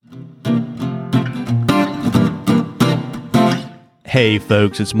Hey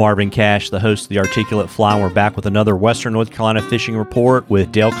folks, it's Marvin Cash, the host of The Articulate Fly, and we're back with another Western North Carolina fishing report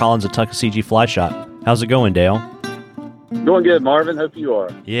with Dale Collins of Tuckaseegee Fly Shop. How's it going, Dale? Going good, Marvin. Hope you are.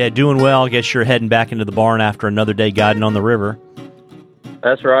 Yeah, doing well. I guess you're heading back into the barn after another day guiding on the river.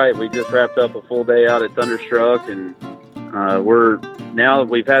 That's right. We just wrapped up a full day out at Thunderstruck, and now that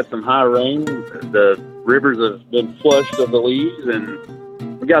we've had some high rain, the rivers have been flushed of the leaves,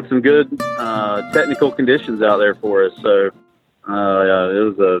 and we got some good technical conditions out there for us. So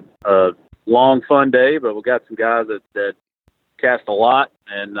it was a long, fun day, but we got some guys that cast a lot,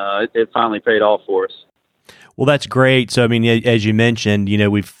 and it finally paid off for us. Well, that's great. So, I mean, as you mentioned,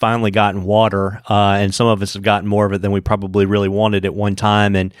 we've finally gotten water, and some of us have gotten more of it than we probably really wanted at one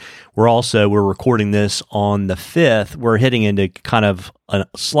time. And we're recording this on the 5th. We're hitting into kind of a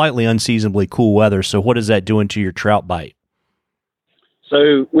slightly unseasonably cool weather. So what is that doing to your trout bite?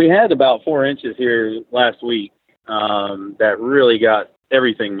 So we had about 4 inches here last week that really got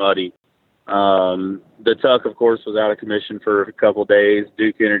everything muddy. The Tuck, of course, was out of commission for a couple of days.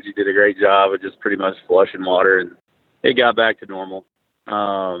 Duke Energy did a great job of just pretty much flushing water, and it got back to normal.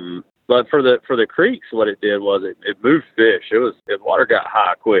 But for the creeks, what it did was it moved fish. The water got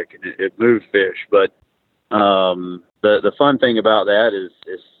high quick, and it moved fish. But the fun thing about that is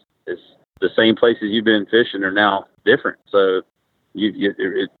the same places you've been fishing are now different. So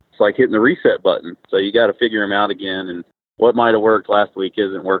it's like hitting the reset button. So you got to figure them out again, and what might have worked last week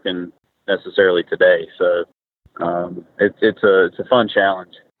isn't working necessarily today. So it's a fun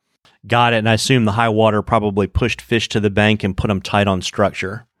challenge. Got it. And I assume the high water probably pushed fish to the bank and put them tight on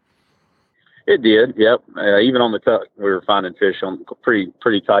structure. It did. Yep. Even on the Tuck, we were finding fish on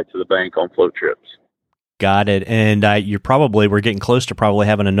pretty tight to the bank on float trips. Got it. And we're getting close to probably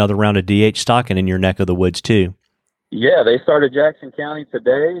having another round of DH stocking in your neck of the woods too. Yeah, they started Jackson County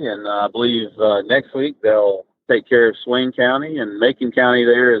today, and I believe next week they'll take care of Swain County, and Macon County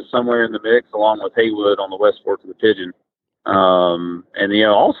there is somewhere in the mix, along with Haywood on the West Fork of the Pigeon. And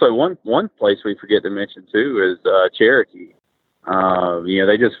also one place we forget to mention too is Cherokee.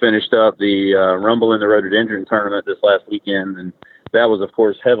 They just finished up the Rumble in the Rhododendron tournament this last weekend, and that was, of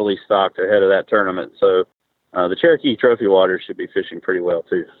course, heavily stocked ahead of that tournament. So the Cherokee Trophy Waters should be fishing pretty well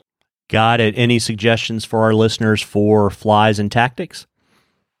too. Got it. Any suggestions for our listeners for flies and tactics?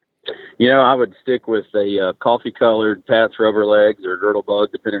 I would stick with a coffee-colored Pat's rubber legs or girdle bug,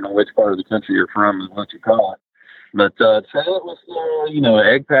 depending on which part of the country you're from and what you call it. But try it with, an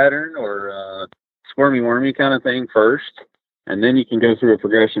egg pattern or squirmy-wormy kind of thing first, and then you can go through a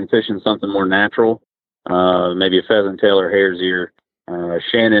progression fishing something more natural, maybe a pheasant tail or hare's ear.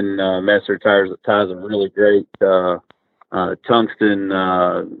 Shannon Messer ties a really great tungsten,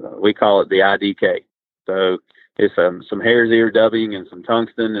 we call it the IDK. So it's some hare's ear dubbing and some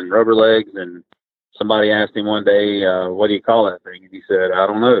tungsten and rubber legs. And somebody asked him one day, what do you call that thing? And he said, I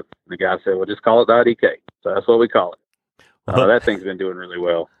don't know. And the guy said, well, just call it the IDK. So that's what we call it. That thing's been doing really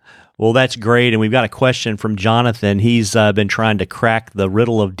well. Well, that's great. And we've got a question from Jonathan. He's been trying to crack the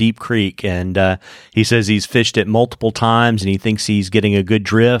riddle of Deep Creek. And he says he's fished it multiple times and he thinks he's getting a good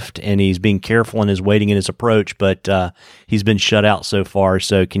drift and he's being careful in his wading and his approach, but he's been shut out so far.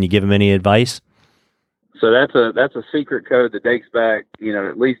 So can you give him any advice? So that's a secret code that dates back,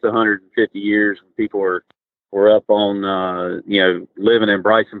 at least 150 years when people were up on, living in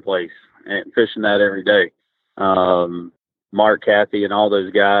Bryson Place and fishing that every day. Mark, Kathy, and all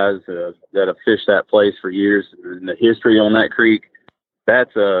those guys that have fished that place for years, and the history on that creek,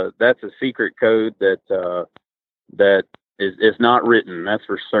 that's a secret code that is not written. That's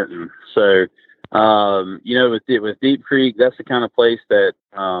for certain. So, with Deep Creek, that's the kind of place that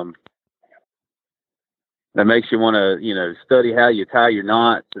makes you want to, study how you tie your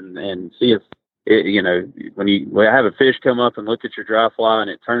knots and see if it, when I have a fish come up and look at your dry fly and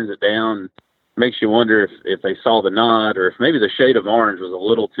it turns it down, makes you wonder if they saw the knot or if maybe the shade of orange was a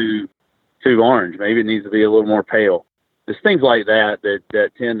little too orange. Maybe it needs to be a little more pale. There's things like that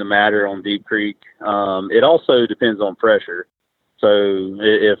tend to matter on Deep Creek. It also depends on pressure. So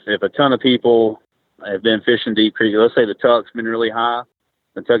if a ton of people have been fishing Deep Creek, let's say the Tuck's been really high,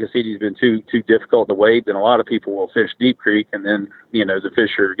 the Tuckaseegee's been too difficult to wade, then a lot of people will fish Deep Creek, and then, the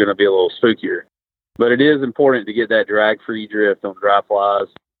fish are going to be a little spookier. But it is important to get that drag-free drift on dry flies,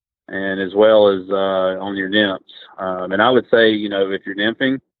 and as well as on your nymphs. And I would say, if you're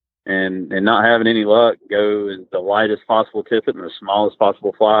nymphing and not having any luck, go as the lightest possible tippet and the smallest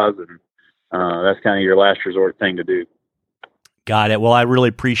possible flies, and that's kind of your last resort thing to do. Got it. Well, I really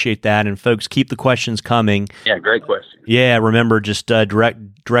appreciate that. And folks, keep the questions coming. Yeah, great question. Yeah, remember, just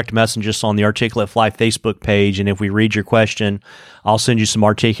direct message us on the Articulate Fly Facebook page. And if we read your question, I'll send you some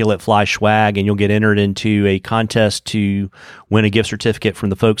Articulate Fly swag, and you'll get entered into a contest to win a gift certificate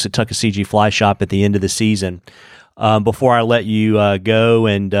from the folks at Tuckaseegee Fly Shop at the end of the season. Before I let you go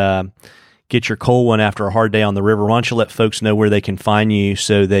and get your cold one after a hard day on the river, why don't you let folks know where they can find you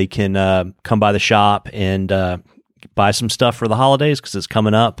so they can come by the shop and buy some stuff for the holidays because it's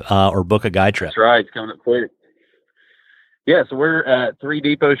coming up, or book a guide trip. That's right. It's coming up quick. Yeah, so we're at 3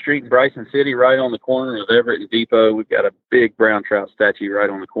 Depot Street in Bryson City, right on the corner of Everett and Depot. We've got a big brown trout statue right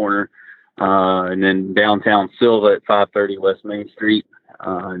on the corner. And then downtown Silva at 530 West Main Street,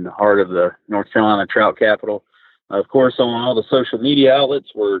 in the heart of the North Carolina trout capital. Of course, on all the social media outlets,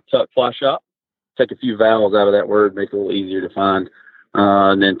 we're Tuck Fly Shop. Take a few vowels out of that word, make it a little easier to find.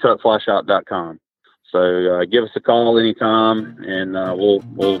 And then tuckflyshop.com. So give us a call anytime, and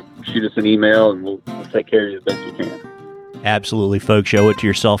we'll shoot us an email, and we'll take care of you the best we can. Absolutely, folks. You owe it to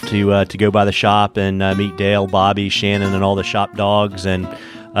yourself to go by the shop and meet Dale, Bobby, Shannon, and all the shop dogs, and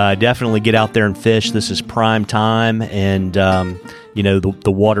definitely get out there and fish. This is prime time, and the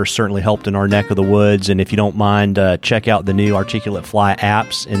water certainly helped in our neck of the woods. And if you don't mind, check out the new Articulate Fly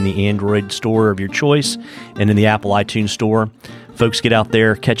apps in the Android store of your choice and in the Apple iTunes store. Folks, get out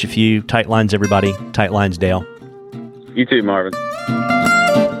there, catch a few. Tight lines, everybody. Tight lines, Dale. You too, Marvin.